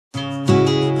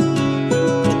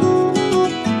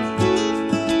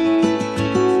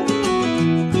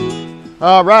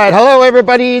All right, hello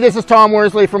everybody. This is Tom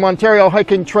Worsley from Ontario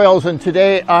Hiking Trails, and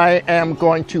today I am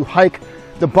going to hike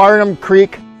the Barnum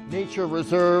Creek Nature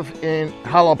Reserve in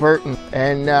Haliburton.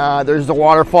 And there's a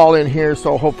waterfall in here,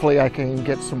 so hopefully I can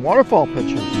get some waterfall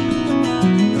pictures.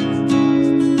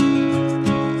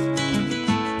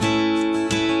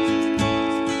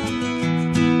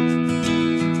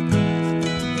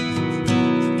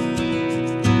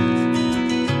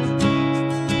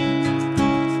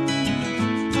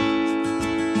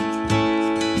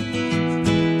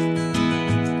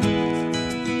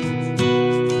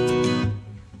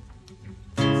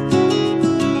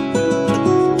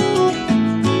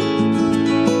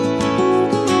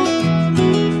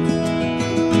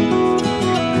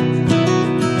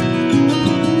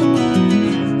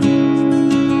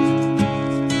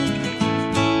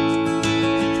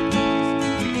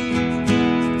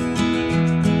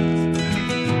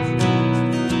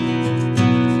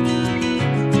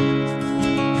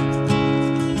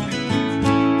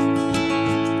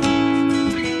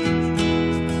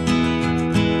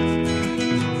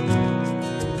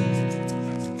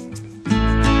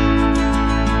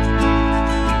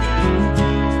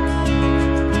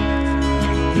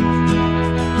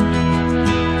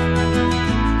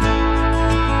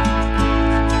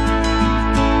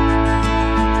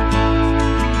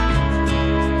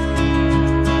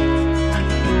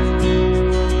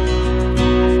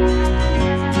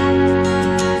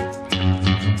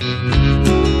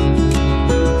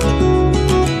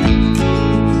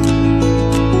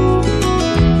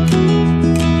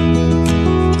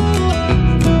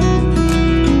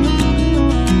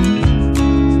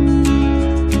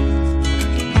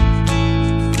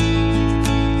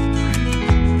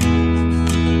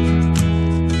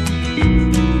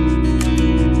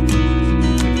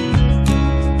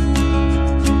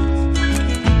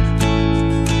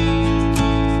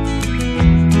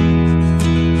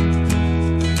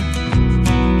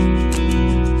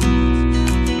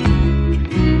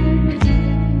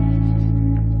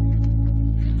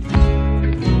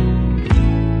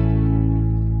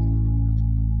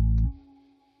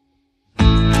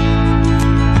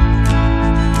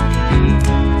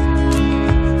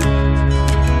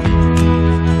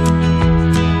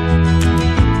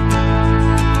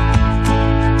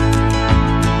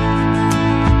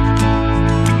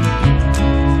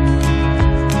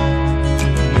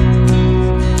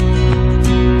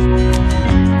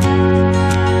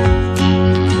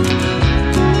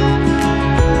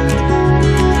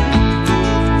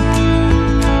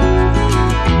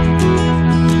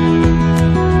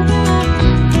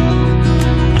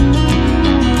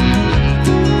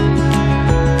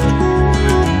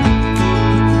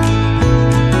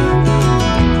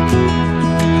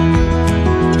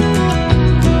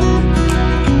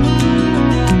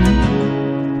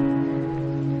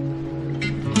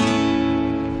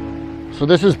 So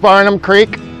this is Barnum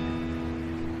Creek,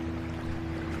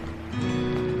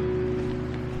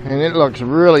 and it looks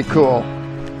really cool.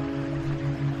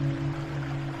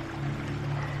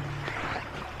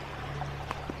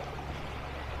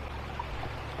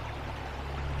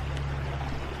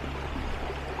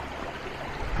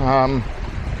 I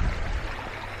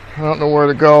don't know where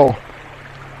to go.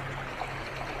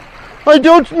 I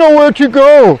don't know where to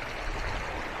go.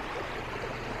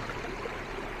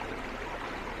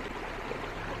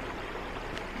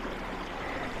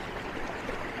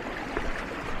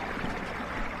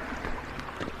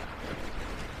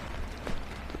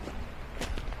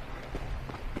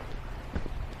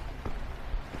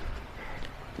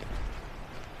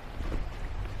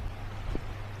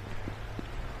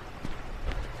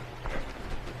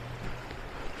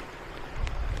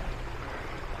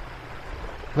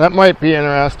 That might be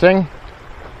interesting.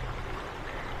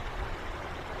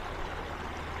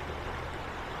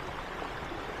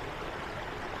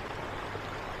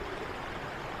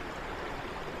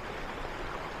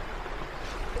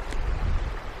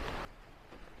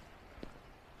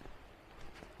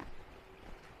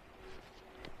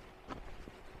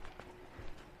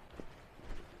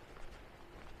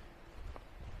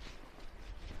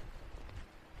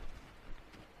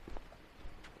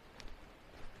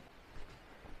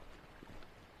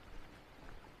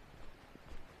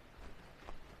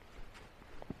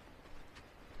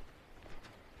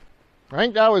 I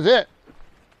think that was it.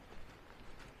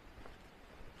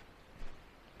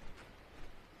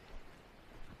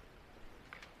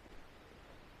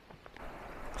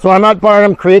 So I'm at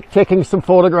Barnum Creek taking some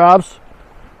photographs.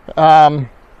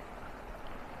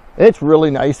 It's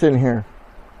really nice in here.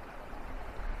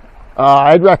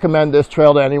 I'd recommend this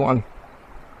trail to anyone.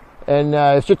 And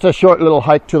it's just a short little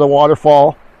hike to the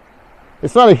waterfall.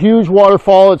 It's not a huge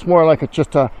waterfall, it's more like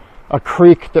just a a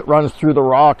creek that runs through the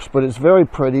rocks, but it's very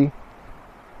pretty,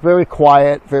 very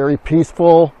quiet, very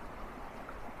peaceful.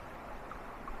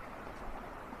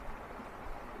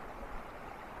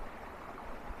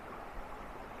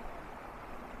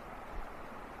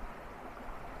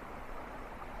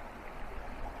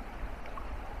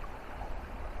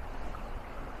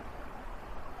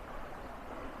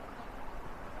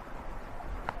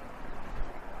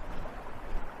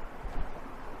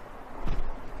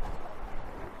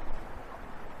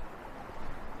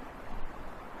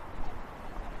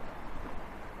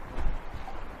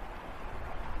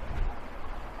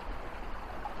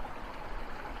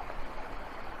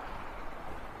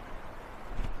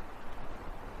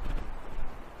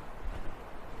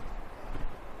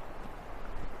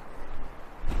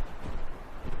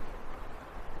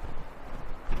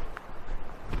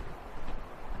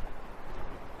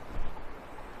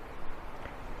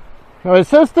 Now it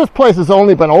says this place has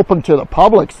only been open to the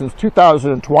public since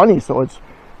 2020, so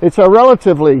it's a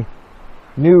relatively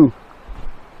new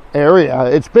area.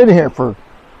 It's been here for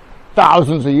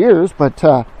thousands of years, but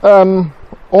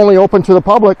only open to the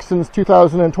public since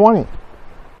 2020. I'm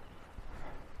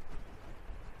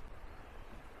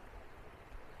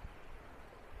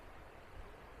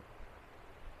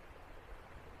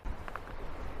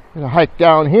gonna hike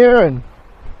down here and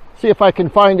see if I can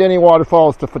find any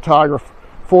waterfalls to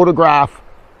photograph.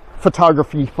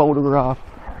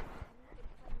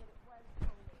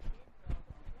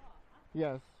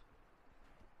 Yes.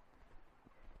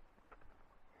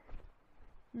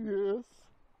 Yes.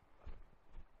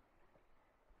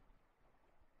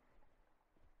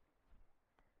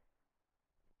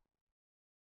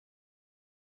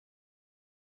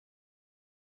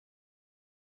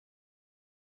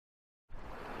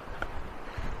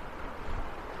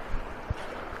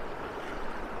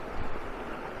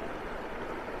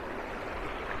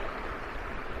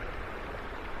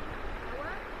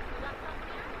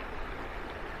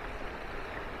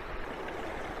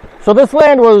 So this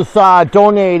land was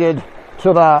donated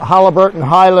to the Haliburton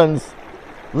Highlands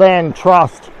Land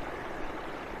Trust,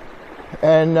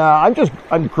 and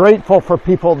I'm grateful for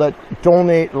people that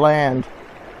donate land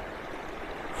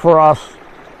for us,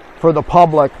 for the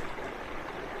public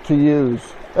to use.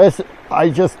 I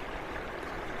just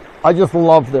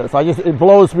love this. It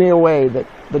blows me away that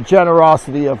the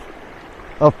generosity of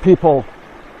people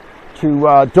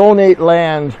to donate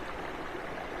land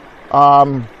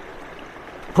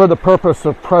for the purpose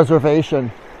of preservation.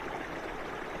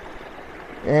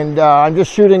 And I'm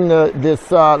just shooting this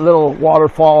little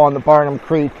waterfall on the Barnum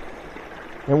Creek,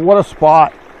 and what a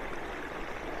spot.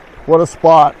 What a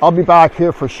spot. I'll be back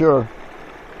here for sure.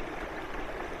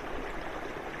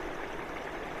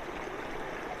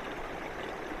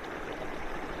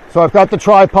 So I've got the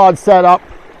tripod set up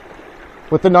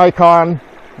with the Nikon,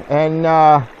 and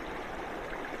I'll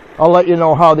let you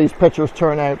know how these pictures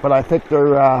turn out, but I think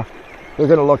they're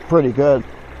going to look pretty good.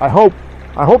 I hope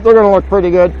they're going to look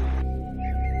pretty good.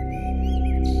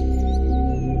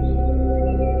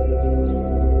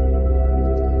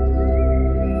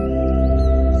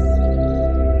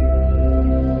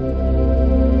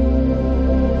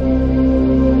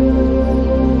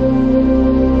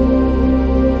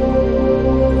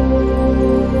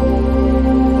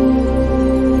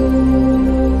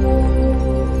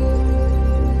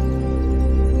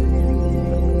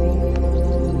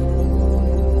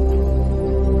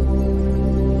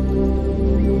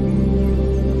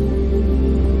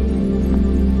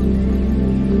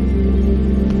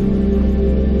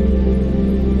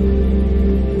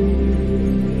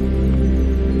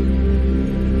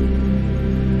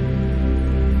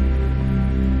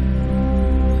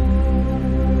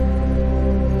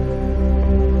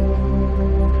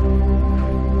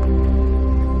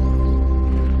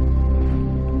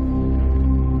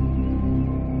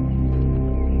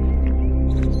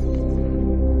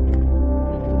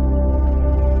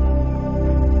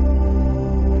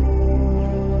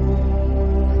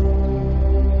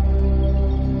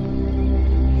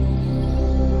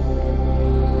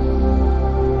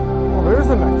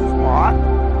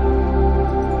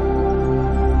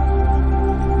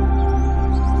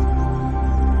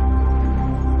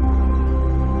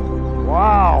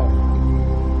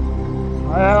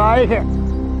 Right here.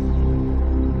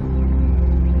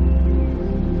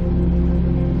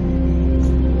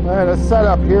 All right, let's set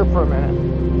up here for a minute.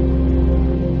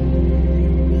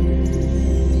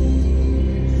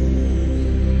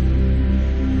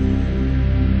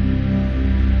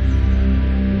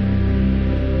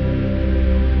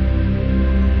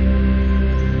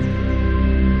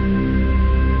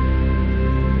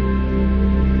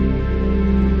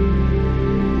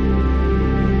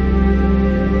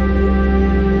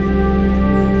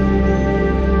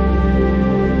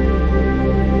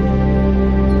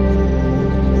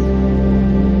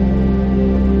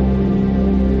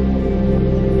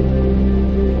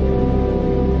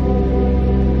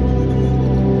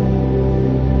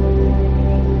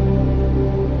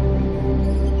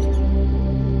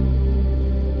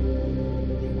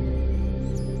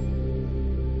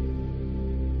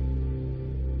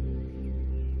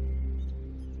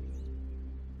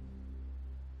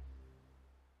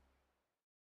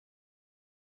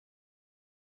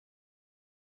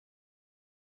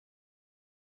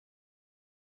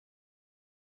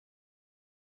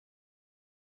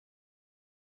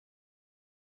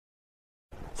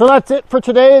 So that's it for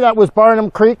today. That was Barnum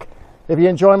Creek. If you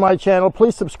enjoy my channel,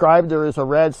 please subscribe. There is a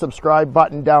red subscribe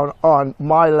button down on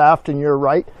my left and your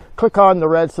right. Click on the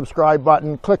red subscribe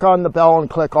button, click on the bell and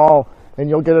click all, and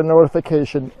you'll get a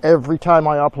notification every time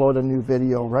I upload a new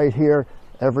video right here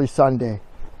every Sunday.